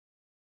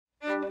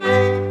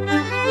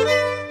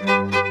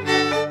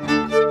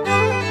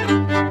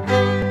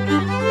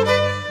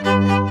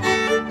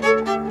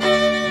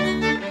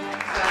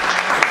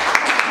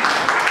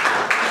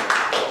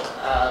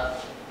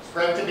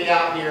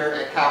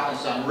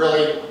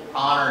really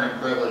honored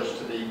and privileged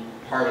to be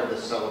part of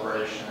this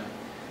celebration,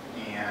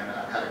 and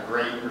had a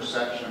great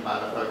reception by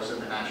the folks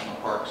at the National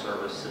Park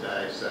Service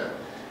today. So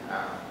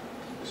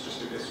it's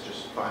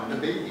just fun to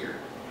be here.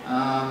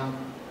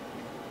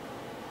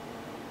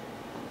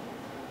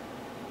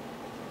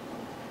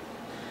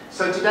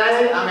 So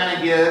today I'm going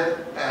to give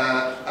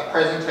a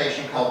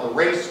presentation called The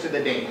Race to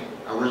the Dam,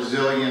 a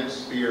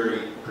resilience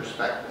theory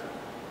perspective.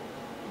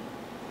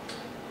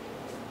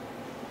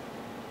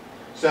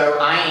 So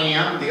I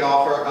am the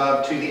author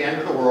of To the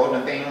End of the World,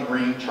 Nathaniel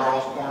Green,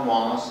 Charles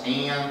Cornwallis,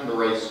 and The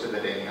Race to the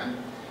Dam.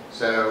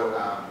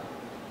 So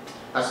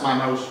that's my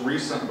most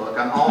recent book.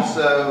 I'm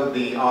also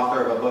the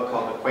author of a book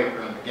called The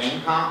Quaker and the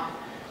Gamecock,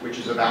 which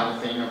is about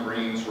Nathaniel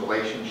Green's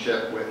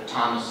relationship with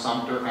Thomas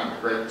Sumter, kind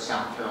of the great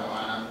South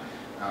Carolina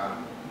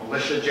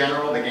militia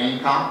general, the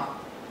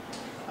Gamecock.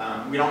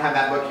 We don't have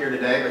that book here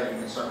today, but you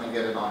can certainly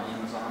get it on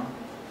Amazon.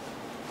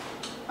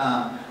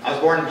 I was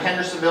born in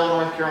Hendersonville,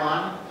 North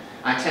Carolina.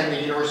 I attended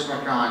the University of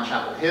North Carolina,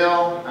 Chapel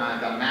Hill. I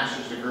got a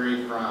master's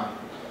degree from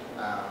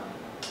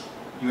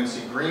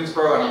UNC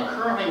Greensboro, and I'm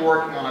currently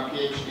working on a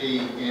PhD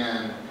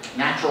in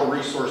natural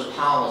resource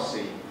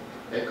policy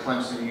at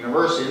Clemson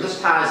University. And this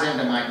ties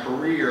into my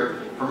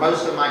career. For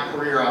most of my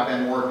career, I've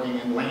been working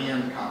in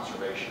land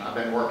conservation. I've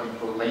been working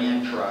for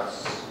land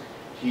trusts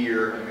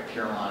here in the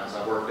Carolinas.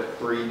 I've worked at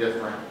 3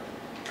 different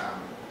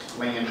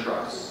land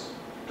trusts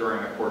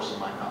during the course of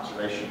my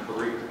conservation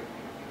career.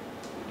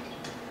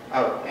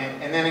 Oh,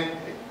 and then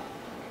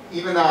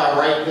even though I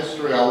write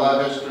history, I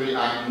love history,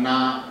 I'm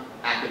not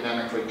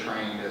academically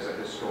trained as a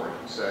historian.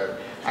 So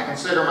I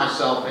consider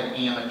myself an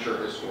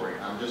amateur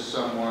historian. I'm just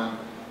someone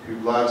who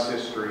loves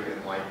history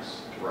and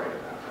likes to write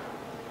about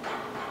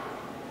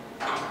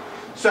it.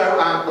 So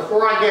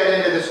before I get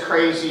into this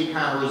crazy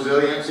kind of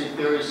resiliency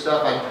theory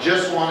stuff, I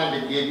just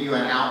wanted to give you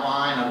an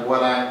outline of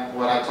what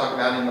I talk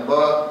about in the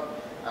book,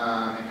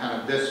 and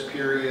kind of this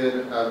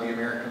period of the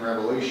American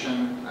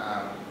Revolution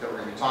that we're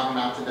going to be talking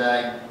about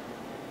today.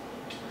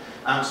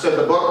 So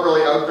the book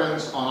really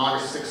opens on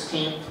August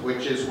 16th,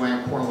 which is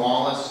when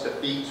Cornwallis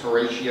defeats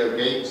Horatio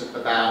Gates at the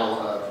Battle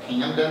of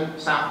Camden,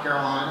 South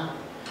Carolina.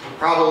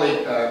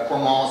 Probably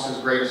Cornwallis'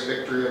 greatest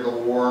victory of the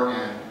war,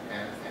 and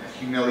a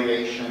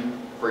humiliation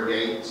for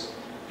Gates.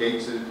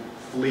 Gates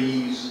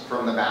flees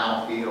from the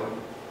battlefield.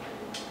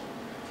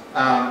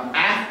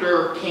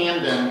 After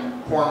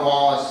Camden,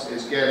 Cornwallis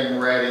is getting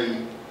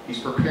ready. He's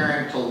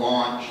preparing to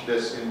launch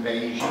this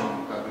invasion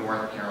of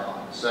North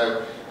Carolina.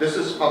 So this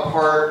is a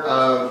part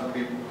of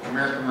the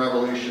American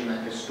Revolution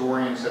that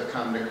historians have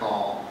come to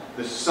call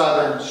the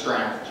Southern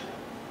Strategy.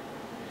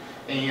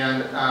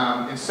 And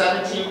in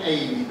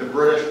 1780, the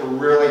British were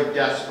really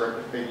desperate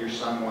to figure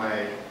some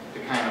way to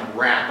kind of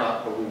wrap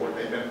up the war.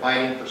 They'd been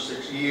fighting for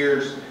 6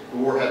 years. The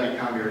war had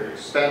become very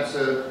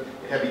expensive.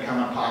 It had become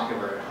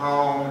unpopular at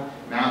home.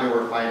 Now they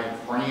were fighting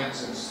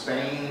France and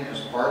Spain as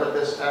part of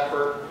this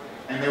effort.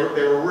 And they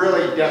were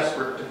really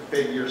desperate to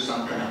figure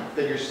something out,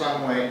 figure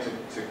some way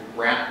to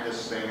wrap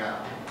this thing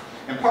up.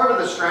 And part of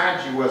the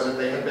strategy was that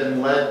they had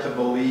been led to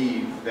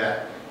believe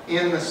that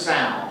in the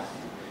South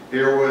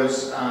there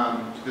was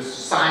this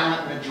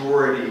silent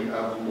majority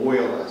of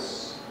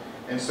loyalists.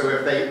 And so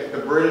if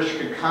the British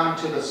could come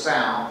to the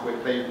South,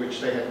 which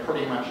they had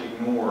pretty much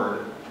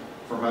ignored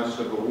for most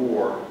of the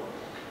war,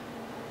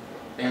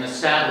 and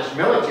establish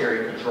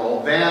military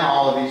control, then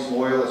all of these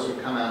loyalists would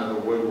come out of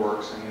the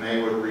woodworks and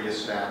they would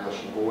reestablish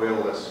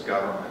loyalist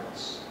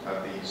governments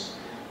of these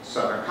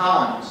southern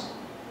colonies.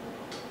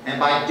 And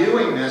by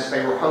doing this,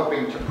 they were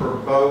hoping to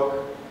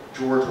provoke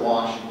George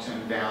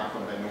Washington down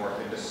from the north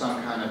into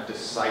some kind of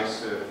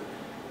decisive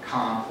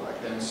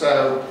conflict. And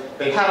so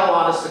they had a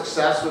lot of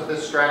success with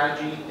this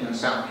strategy in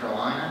South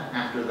Carolina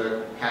after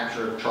the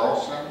capture of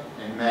Charleston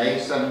in May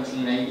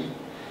 1780.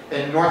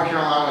 And North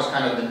Carolina was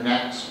kind of the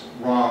next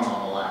rung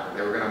on the ladder.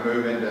 They were going to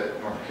move into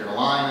North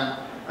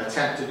Carolina,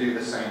 attempt to do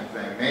the same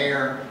thing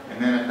there,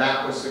 and then if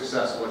that was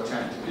successful,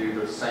 attempt to do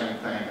the same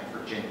thing in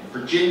Virginia.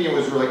 Virginia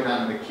was really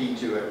kind of the key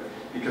to it,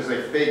 because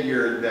they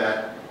figured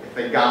that if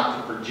they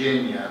got to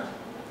Virginia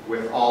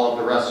with all of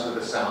the rest of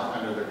the South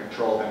under their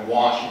control, then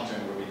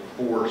Washington would be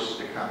forced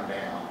to come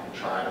down and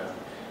try to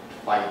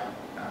fight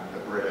the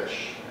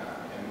British,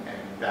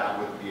 and that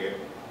would be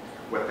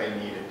what they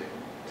needed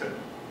to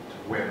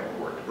win the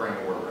war, to bring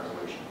the war to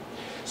resolution.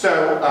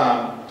 So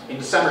in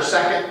December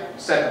 2nd,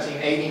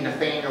 1780,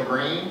 Nathaniel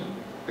Green,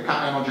 the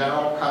Continental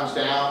General, comes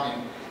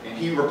down and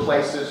he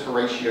replaces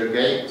Horatio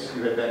Gates,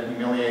 who had been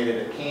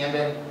humiliated at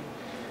Camden.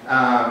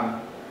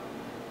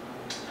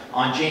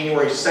 On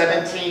January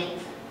 17th,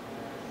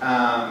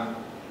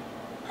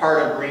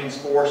 part of Green's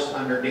force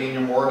under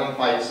Daniel Morgan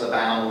fights the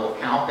Battle of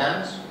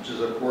Cowpens, which is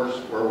of course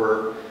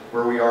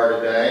where we are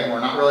today. And we're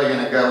not really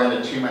going to go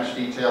into too much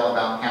detail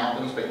about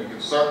Cowpens, but you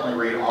can certainly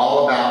read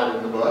all about it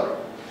in the book.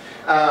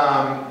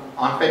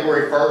 On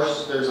February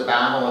 1st, there's a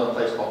battle at a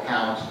place called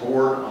Cowan's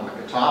Ford on the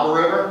Catawba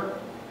River.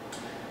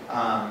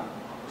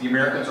 The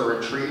Americans are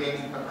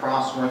retreating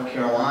across North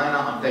Carolina.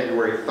 On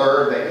February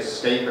 3rd, they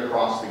escape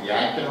across the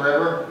Yadkin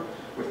River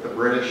with the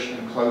British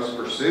in close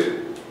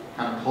pursuit.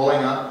 kind of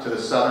pulling up to the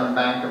southern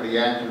bank of the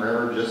Yadkin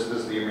River just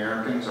as the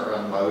Americans are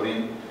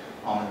unloading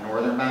on the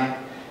northern bank.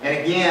 And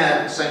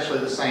again, essentially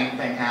the same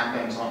thing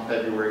happens on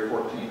February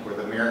 14th, where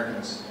the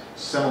Americans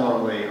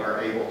similarly are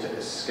able to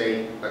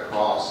escape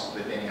across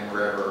the Dan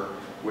River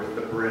with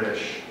the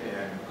British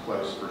in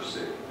close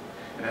pursuit.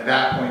 And at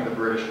that point, the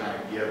British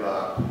kind of give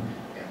up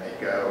and they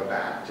go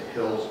back to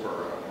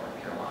Hillsborough,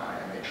 North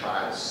Carolina, and they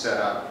try to set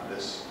up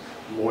this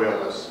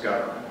loyalist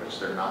government, which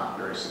they're not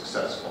very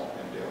successful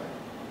in doing.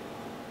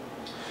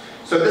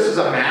 So this is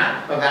a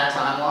map of that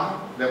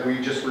timeline that we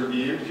just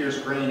reviewed. Here's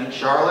Greene at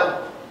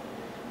Charlotte,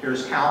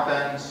 here's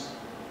Cowpens,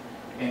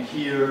 and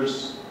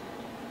here's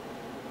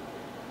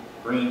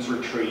Greene's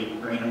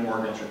retreat, Greene and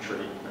Morgan's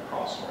retreat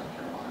across North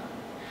Carolina.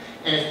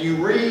 And if you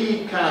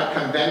read kind of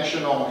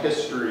conventional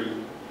history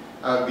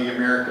of the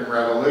American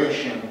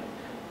Revolution,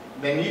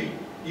 then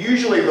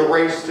usually the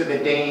race to the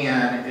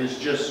Dan is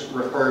just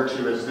referred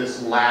to as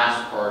this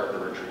last part of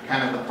the retreat,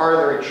 kind of the part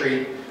of the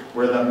retreat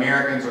where the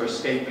Americans are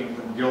escaping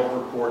from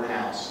Guilford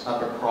Courthouse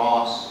up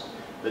across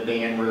the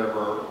Dan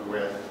River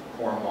with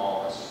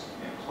Cornwallis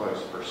in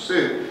close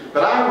pursuit.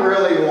 But I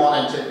really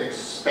wanted to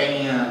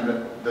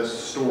expand the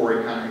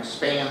story, kind of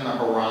expand the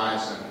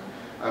horizon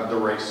of the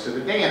race to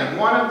the Dan. And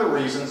one of the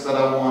reasons that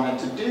I wanted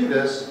to do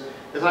this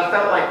is I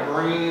felt like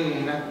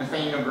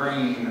Nathaniel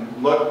Greene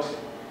looked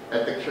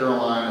at the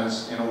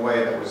Carolinas in a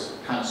way that was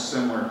kind of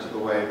similar to the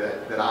way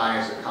that I,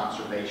 as a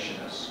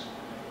conservationist,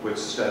 would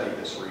study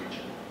this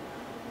region.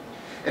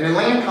 And in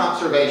land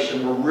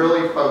conservation, we're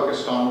really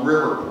focused on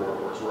river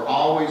corridors. We're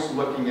always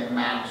looking at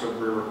maps of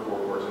river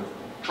corridors and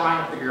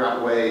trying to figure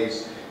out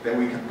ways that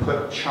we can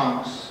put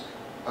chunks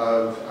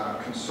of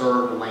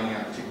conserved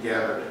land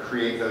together to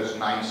create those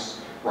nice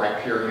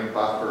riparian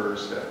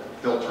buffers that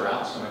filter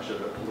out so much of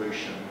the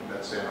pollution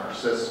that's in our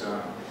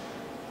system.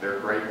 They're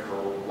great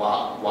for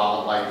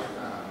wildlife,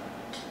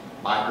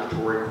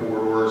 migratory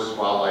corridors.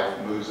 Wildlife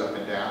moves up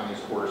and down these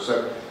corridors.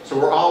 So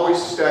we're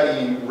always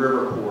studying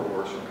river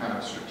corridors from kind of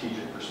a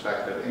strategic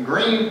perspective. And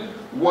Greene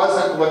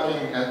wasn't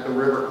looking at the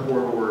river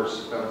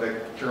corridors of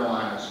the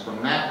Carolinas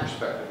from that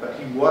perspective, but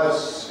he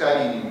was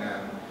studying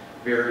them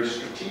very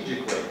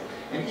strategically.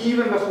 And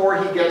even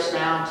before he gets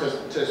down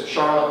to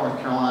Charlotte,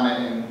 North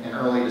Carolina in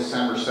early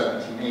December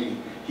 1780,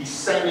 he's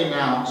sending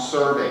out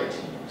survey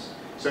teams.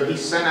 So he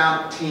sent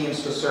out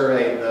teams to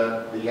survey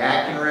the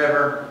Yadkin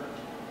River,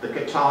 the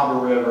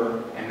Catawba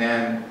River, and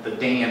then the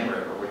Dan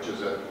River, which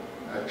is a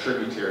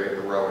tributary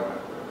of the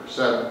Roanoke River.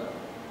 So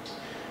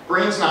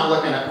Greene's not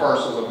looking at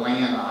parcels of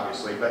land,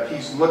 obviously, but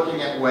he's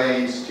looking at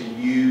ways to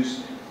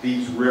use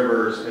these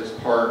rivers as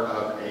part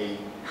of a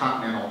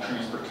continental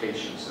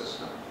transportation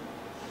system.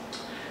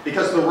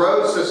 Because the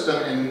road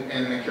system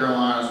in the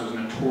Carolinas was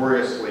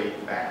notoriously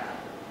bad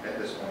at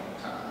this point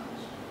in time.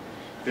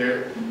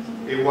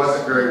 It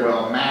wasn't very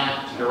well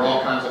mapped. There were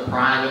all kinds of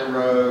private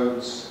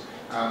roads.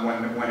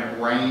 When it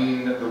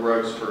rained, the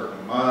roads turned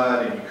to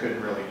mud, and you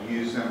couldn't really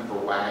use them for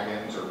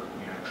wagons or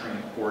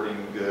transporting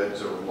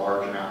goods or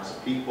large amounts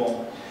of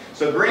people.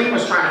 So Greene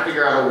was trying to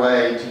figure out a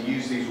way to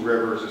use these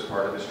rivers as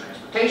part of this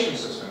transportation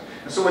system.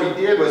 And so what he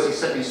did was he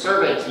sent these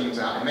survey teams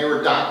out, and they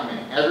were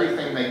documenting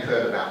everything they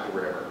could about the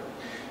river.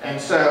 And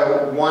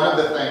so one of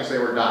the things they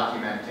were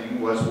documenting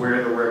was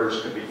where the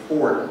rivers could be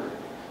forded,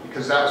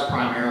 because that was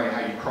primarily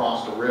how you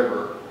crossed a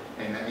river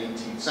in the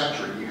 18th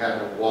century. You had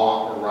to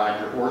walk or ride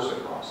your horse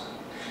across it.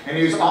 And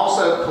he was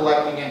also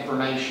collecting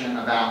information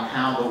about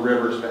how the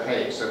rivers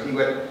behave. So he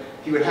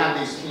would have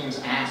these teams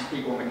ask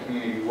people in the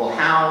community, well,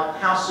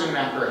 how soon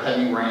after a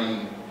heavy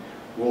rain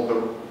will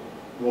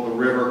the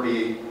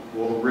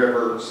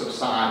river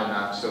subside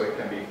enough so it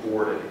can be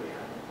forded again?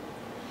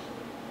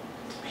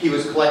 He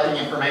was collecting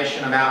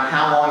information about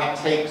how long it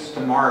takes to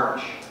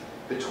march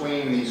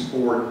between these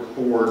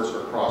fords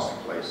or crossing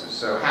places.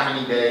 So how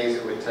many days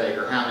it would take,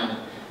 or how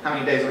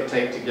many days it would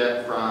take to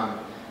get from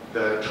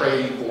the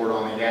trading ford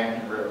on the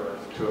Yadkin River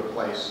to a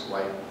place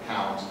like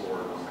Cowan's Ford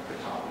on the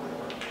Catawba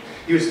River.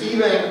 He was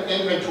even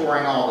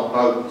inventorying all the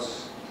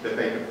boats that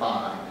they could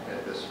find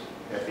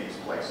at these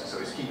places. So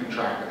he's keeping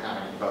track of how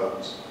many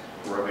boats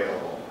were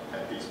available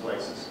at these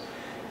places.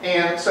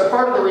 And so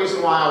part of the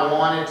reason why I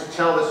wanted to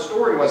tell this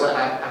story was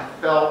I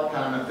felt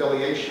kind of an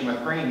affiliation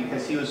with Greene,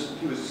 because he was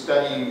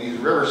studying these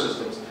river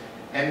systems.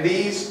 And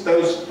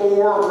those these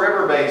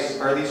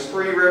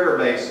three river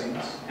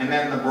basins, and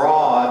then the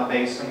broad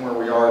basin where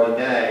we are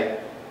today,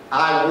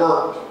 I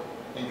worked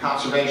in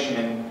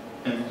conservation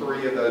in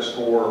three of those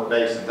four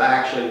basins. I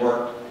actually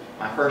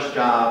my first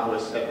job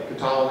was at the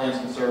Catawba Lands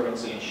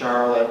Conservancy in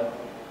Charlotte.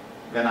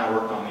 Then I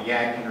worked on the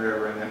Yadkin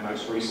River, and then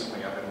most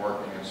recently I've been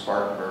working in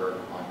Spartanburg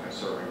on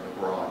conserving the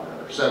Broad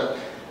River. So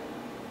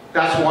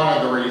that's one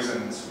of the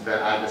reasons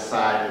that I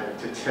decided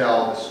to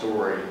tell the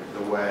story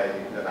the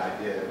way that I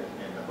did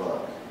in the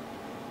book.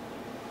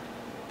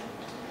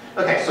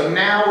 Okay, so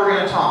now we're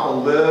going to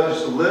talk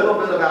just a little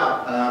bit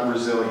about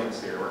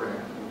resilience here. We're going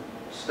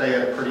to stay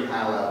at a pretty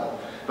high level.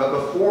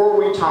 But before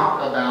we talk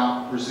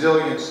about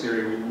resilience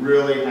theory, we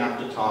really have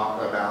to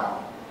talk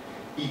about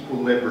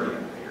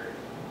equilibrium theory.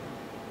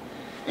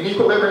 And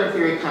equilibrium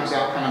theory comes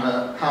from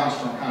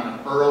kind of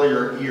an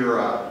earlier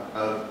era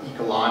of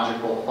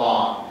ecological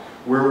thought,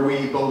 where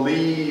we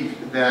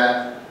believed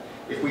that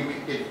if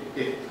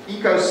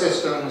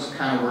ecosystems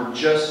kind of were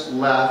just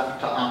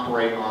left to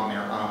operate on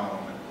their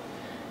own,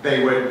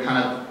 they would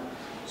kind of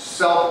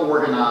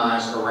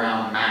self-organize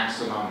around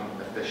maximum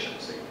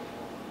efficiency.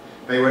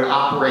 They would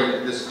operate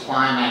at this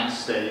climax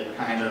state,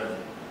 kind of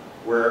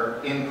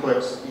where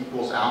inputs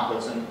equals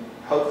outputs, and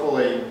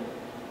hopefully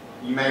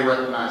you may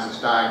recognize this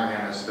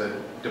diagram as the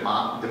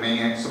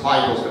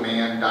supply equals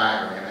demand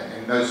diagram.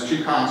 And those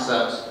two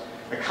concepts,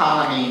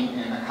 economy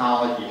and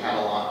ecology, had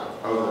a lot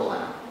of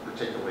overlap,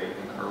 particularly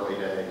in the early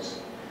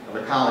days of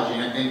ecology.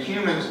 And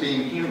humans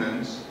being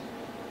humans,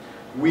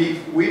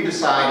 we've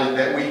decided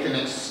that we can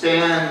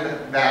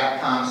extend that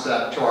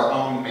concept to our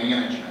own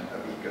management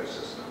of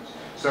ecosystems.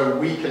 So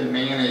we can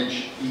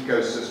manage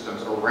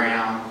ecosystems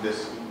around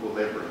this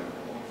equilibrium.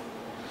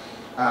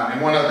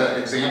 And one of the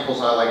examples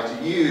I like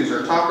to use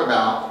or talk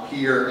about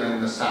here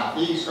in the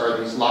southeast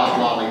are these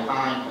loblolly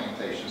pine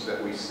plantations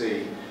that we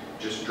see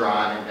just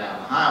driving down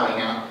the highway.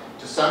 Now,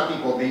 to some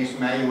people, these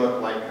may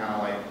look like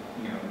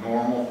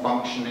normal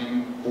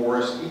functioning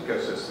forest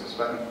ecosystems,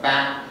 but in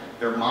fact,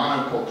 they're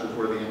monocultures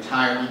where the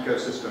entire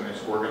ecosystem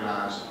is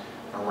organized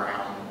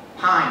around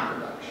pine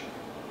production.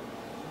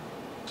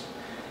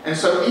 And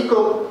so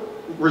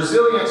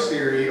resilience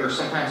theory, or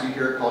sometimes you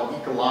hear it called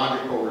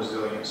ecological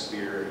resilience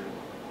theory,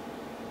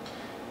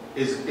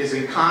 is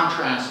in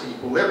contrast to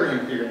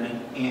equilibrium theory.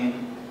 And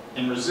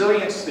in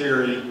resilience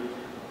theory,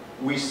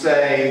 we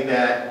say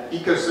that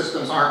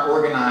ecosystems aren't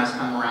organized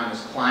kind of around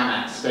this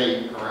climax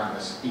state, around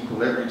this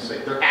equilibrium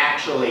state. They're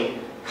actually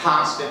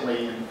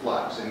constantly in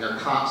flux, and they're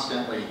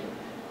constantly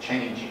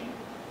changing.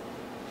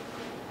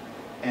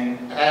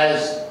 And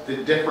as the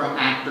different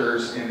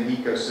actors in the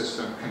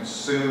ecosystem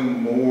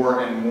consume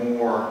more and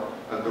more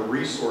of the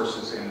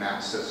resources in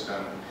that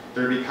system,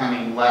 they're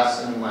becoming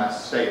less and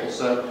less stable.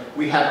 So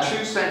we have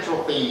two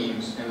central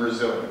themes in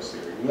resilience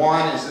theory.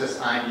 One is this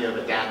idea of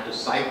adaptive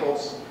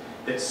cycles,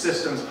 that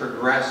systems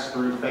progress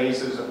through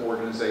phases of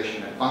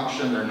organization and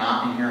function. They're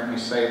not inherently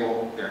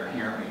stable, they're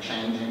inherently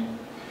changing.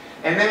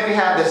 And then we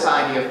have this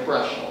idea of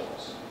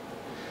thresholds.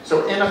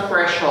 So in a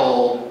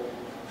threshold,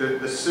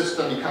 the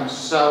system becomes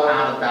so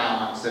out of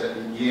balance that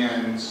it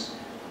begins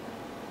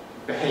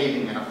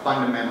behaving in a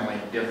fundamentally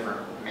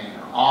different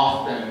manner,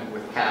 often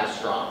with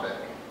catastrophic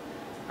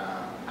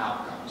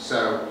outcomes.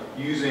 So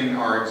using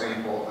our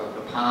example of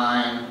the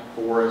pine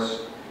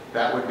forest,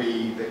 that would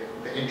be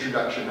the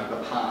introduction of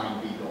the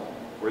pine beetle,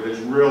 where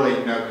there's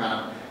really no kind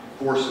of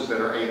forces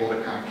that are able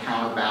to kind of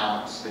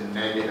counterbalance the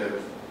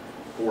negative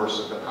force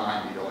of the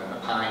pine beetle, and the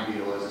pine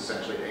beetle is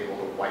essentially able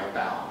to wipe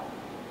out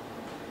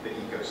the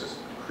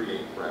ecosystem,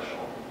 create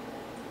threshold.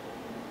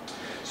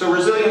 So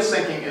resilience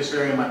thinking is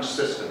very much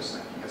systems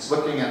thinking. It's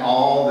looking at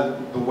all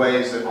the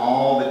ways that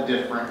all the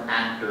different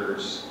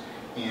actors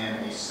in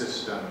a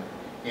system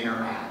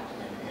interact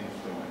and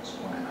influence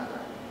one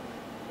another.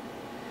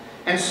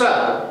 And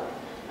so,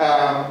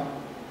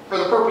 for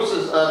the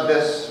purposes of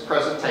this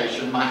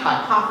presentation, my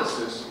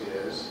hypothesis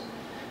is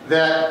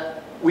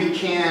that we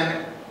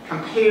can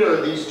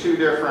compare these two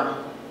different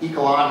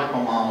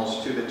ecological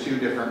models to the two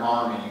different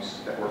armies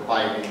that were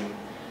fighting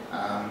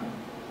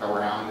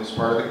around this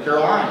part of the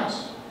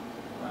Carolinas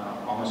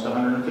almost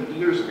 150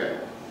 years ago.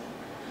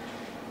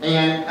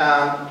 And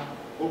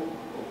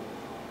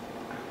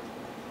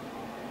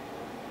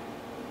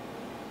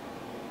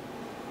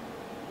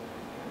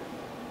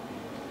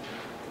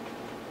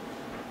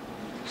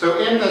so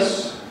in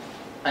this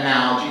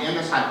analogy, in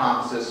this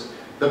hypothesis,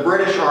 the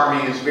British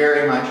Army is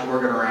very much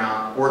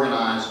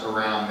organized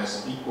around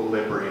this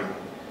equilibrium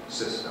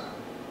system.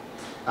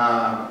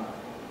 I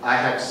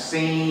have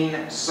seen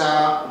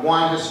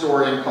one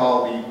historian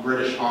call the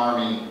British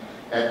Army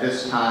at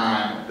this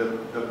time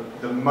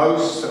the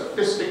most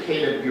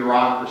sophisticated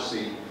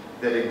bureaucracy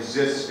that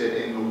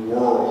existed in the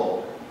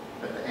world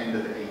at the end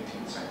of the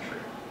 18th century.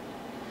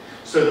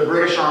 So the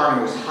British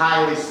Army was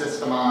highly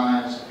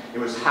systemized. It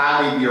was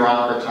highly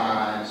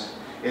bureaucratized.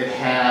 It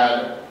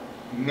had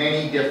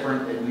many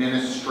different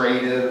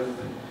administrative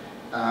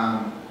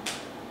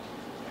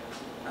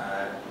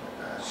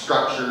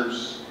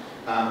structures.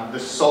 The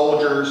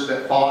soldiers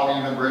that fought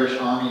in the British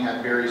Army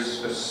had very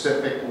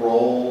specific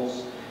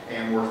roles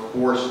and were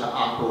forced to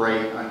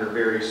operate under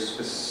very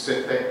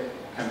specific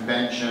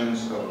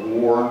conventions of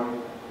war.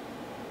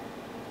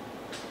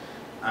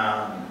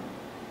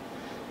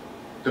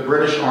 The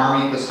British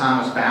Army at this time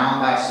was bound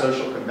by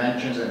social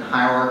conventions and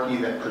hierarchy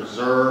that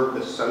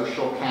preserved the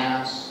social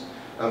caste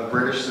of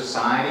British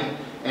society.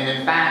 And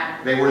in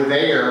fact, they were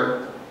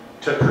there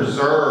to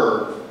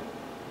preserve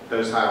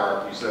those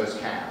hierarchies, those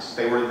castes.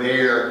 They were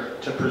there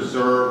to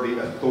preserve the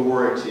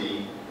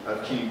authority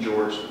of King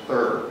George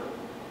III.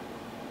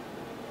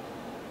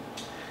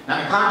 Now,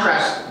 in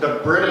contrast,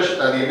 the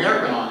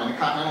American Army, the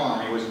Continental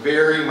Army, was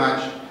very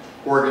much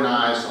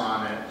organized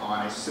on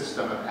a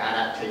system of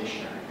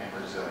adaptation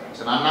and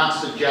resilience. And I'm not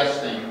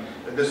suggesting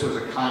that this was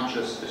a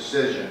conscious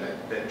decision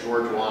that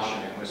George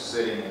Washington was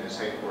sitting in his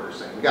headquarters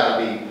saying, we got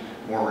to be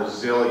more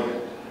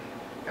resilient,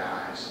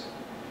 guys.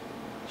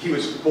 He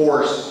was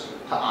forced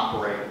to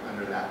operate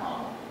under that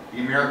model. The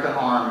American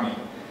Army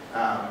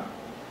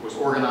was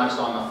organized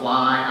on the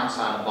fly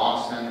outside of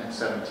Boston in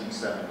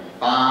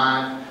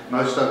 1775.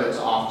 Most of its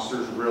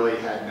officers really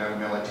had no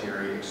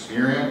military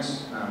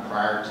experience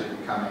prior to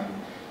becoming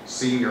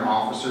senior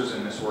officers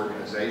in this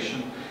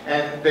organization.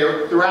 And they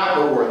were, throughout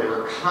the war, they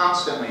were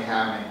constantly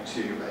having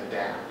to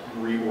adapt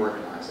and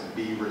reorganize and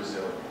be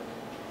resilient.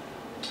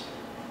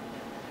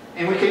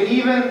 And we could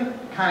even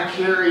kind of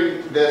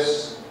carry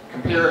this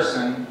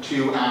comparison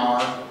to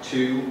our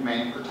two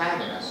main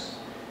protagonists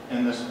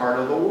in this part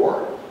of the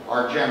war,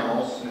 our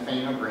generals,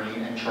 Nathaniel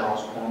Greene and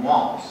Charles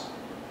Cornwallis.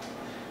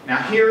 Now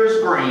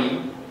here's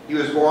Greene. He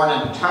was born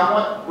in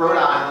Potomac, Rhode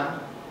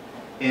Island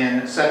in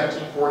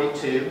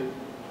 1742.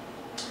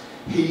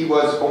 He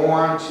was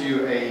born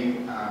to a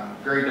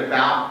very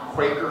devout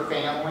Quaker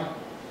family,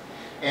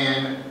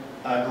 and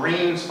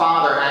Greene's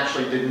father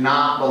actually did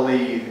not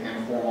believe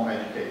in formal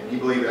education. He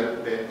believed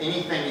that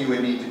anything you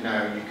would need to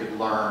know you could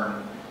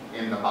learn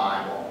in the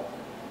Bible.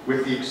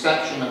 With the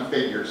exception of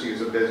figures, he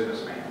was a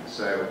businessman,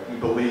 so he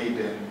believed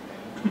in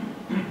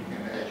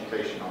the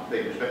education on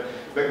figures.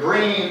 But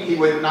Greene, he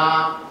would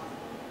not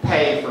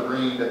pay for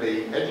Greene to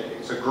be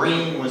educated. So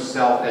Greene was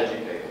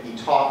self-educated. He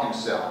taught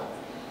himself.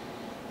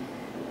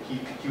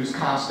 He was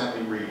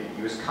constantly reading.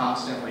 He was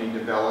constantly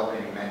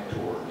developing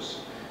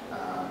mentors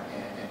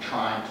and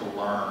trying to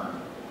learn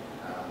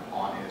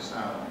on his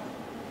own.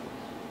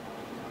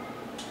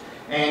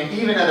 And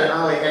even at an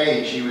early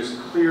age, he was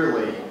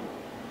clearly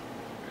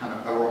kind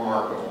of a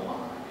remarkable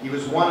mind. He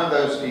was one of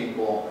those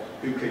people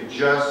who could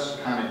just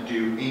kind of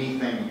do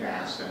anything you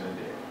asked him to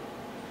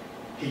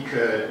do. He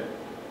could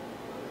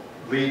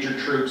lead your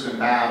troops in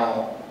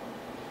battle.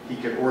 He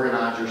could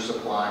organize your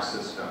supply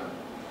system.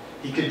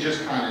 He could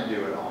just kind of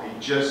do it all. He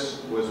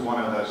just was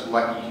one of those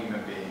lucky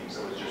human beings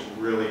that was just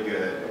really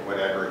good at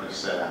whatever he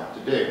set out to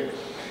do.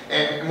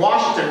 And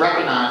Washington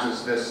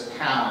recognizes this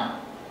talent,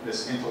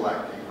 this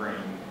intellect in Greene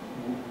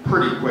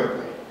pretty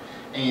quickly.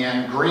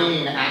 And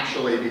Greene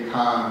actually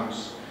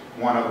becomes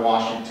one of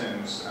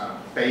Washington's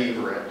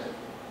favorite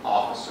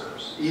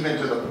officers, even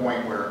to the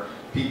point where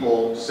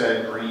people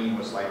said Greene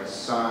was like a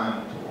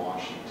son to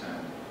Washington.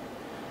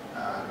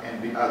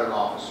 And the other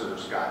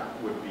officers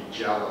would be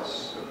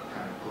jealous of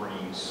kind of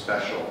Greene's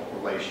special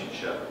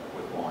relationship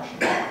with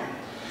Washington.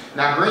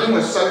 Now Greene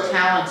was so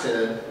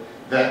talented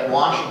that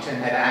Washington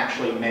had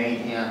actually made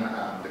him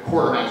the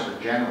quartermaster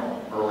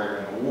general earlier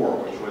in the war,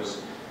 which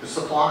was the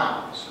supply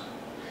officer.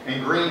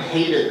 And Greene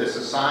hated this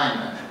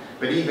assignment,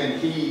 but even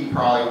he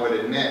probably would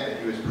admit that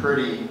he was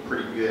pretty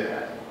good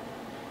at it.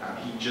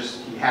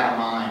 He had a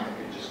mind that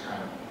could just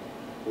kind of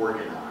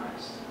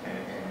organize and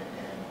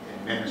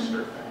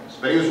administer things.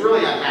 But he was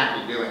really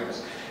unhappy doing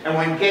this. And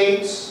when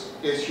Gates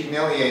is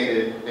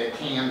humiliated at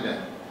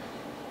Camden,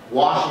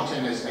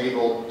 Washington is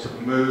able to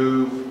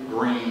move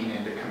Greene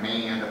into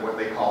command of what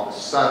they call the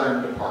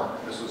Southern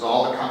Department. This was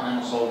all the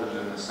Continental soldiers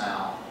in the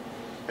South,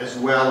 as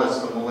well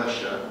as the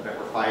militia that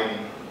were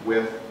fighting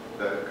with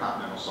the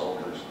Continental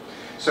soldiers.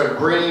 So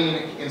Greene,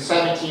 in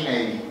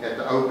 1780, at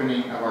the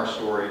opening of our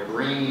story,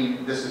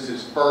 Greene, this is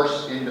his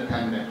first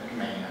independent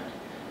command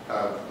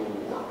of the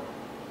war.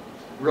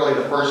 Really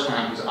the first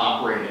time he's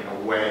operating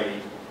away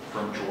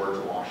from George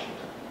Washington.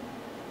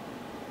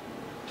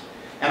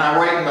 And I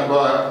write in the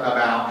book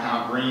about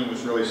how Greene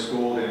was really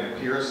schooled in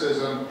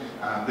empiricism.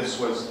 This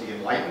was the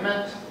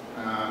Enlightenment.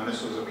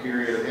 This was a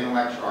period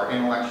of our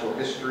intellectual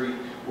history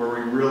where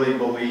we really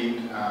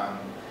believed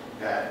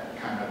that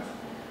kind of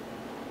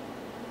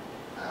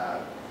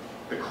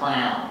the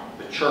crown,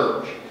 the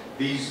church,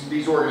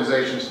 these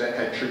organizations that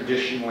had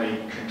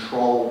traditionally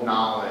controlled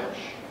knowledge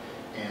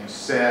and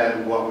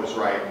said what was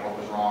right and what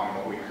was wrong and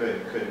what we could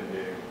and couldn't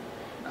do.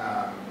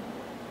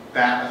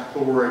 That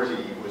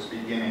authority was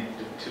beginning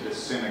to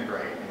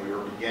disintegrate, and we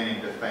were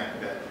beginning to think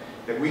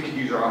that we could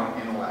use our own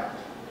intellect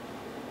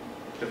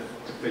to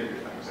figure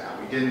things out.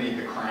 We didn't need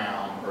the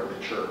crown or the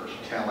church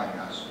telling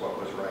us what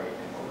was right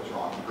and what was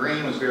wrong.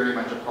 Greene was very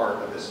much a part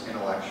of this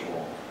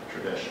intellectual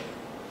tradition.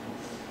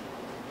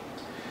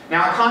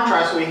 Now, in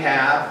contrast, we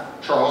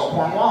have Charles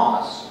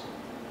Cornwallis.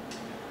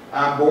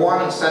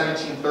 Born in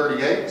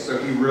 1738, so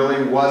he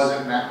really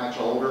wasn't that much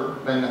older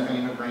than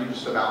Nathaniel Greene,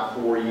 just about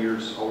 4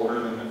 years older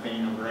than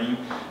Nathaniel Greene,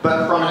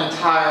 but from an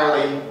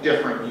entirely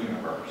different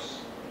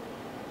universe.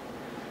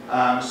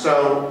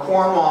 So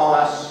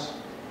Cornwallis,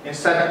 in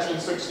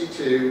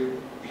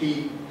 1762,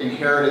 he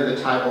inherited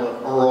the title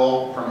of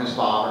Earl from his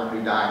father,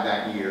 who died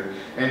that year.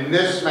 And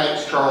this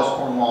makes Charles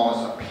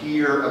Cornwallis a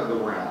peer of the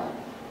realm.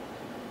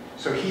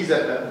 So he's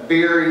at the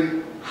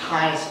very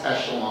highest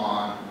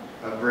echelon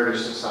of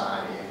British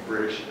society and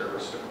British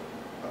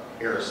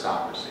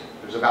aristocracy.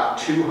 There's about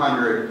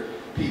 200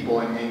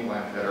 people in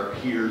England that are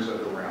peers of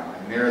the realm,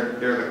 and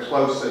they're the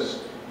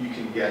closest you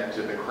can get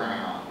to the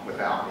crown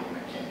without being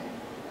a king.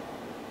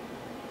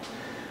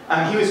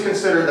 He was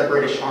considered the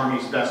British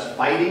Army's best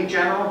fighting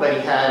general, but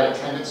he had a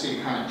tendency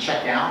to kind of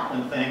check out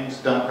when things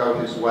don't go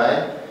his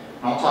way.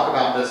 And I'll talk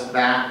about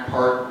that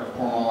part of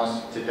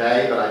Cornwallis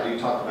today, but I do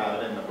talk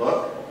about it in the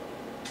book.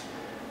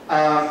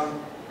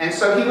 And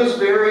so he was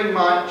very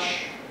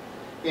much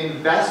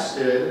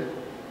invested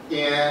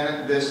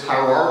in this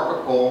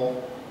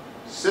hierarchical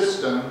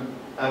system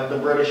of the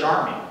British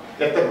Army.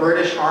 If the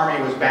British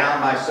Army was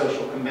bound by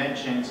social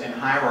conventions and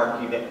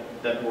hierarchy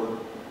that were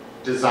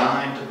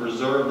designed to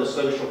preserve the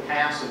social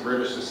caste of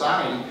British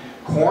society,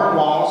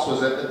 Cornwallis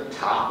was at the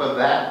top of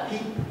that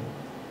heap.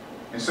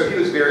 And so he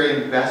was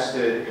very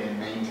invested in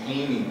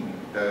maintaining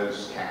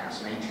those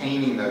castes,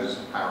 maintaining those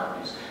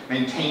hierarchies,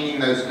 maintaining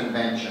those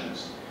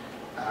conventions.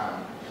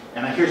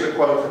 And here's a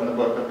quote from the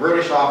book: "The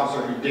British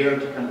officer who dared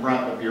to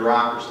confront the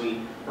bureaucracy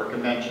or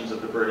conventions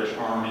of the British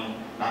Army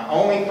not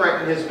only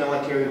threatened his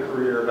military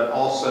career, but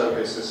also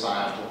his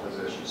societal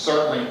position."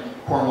 Certainly,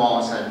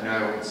 Cornwallis had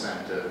no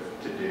incentive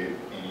to do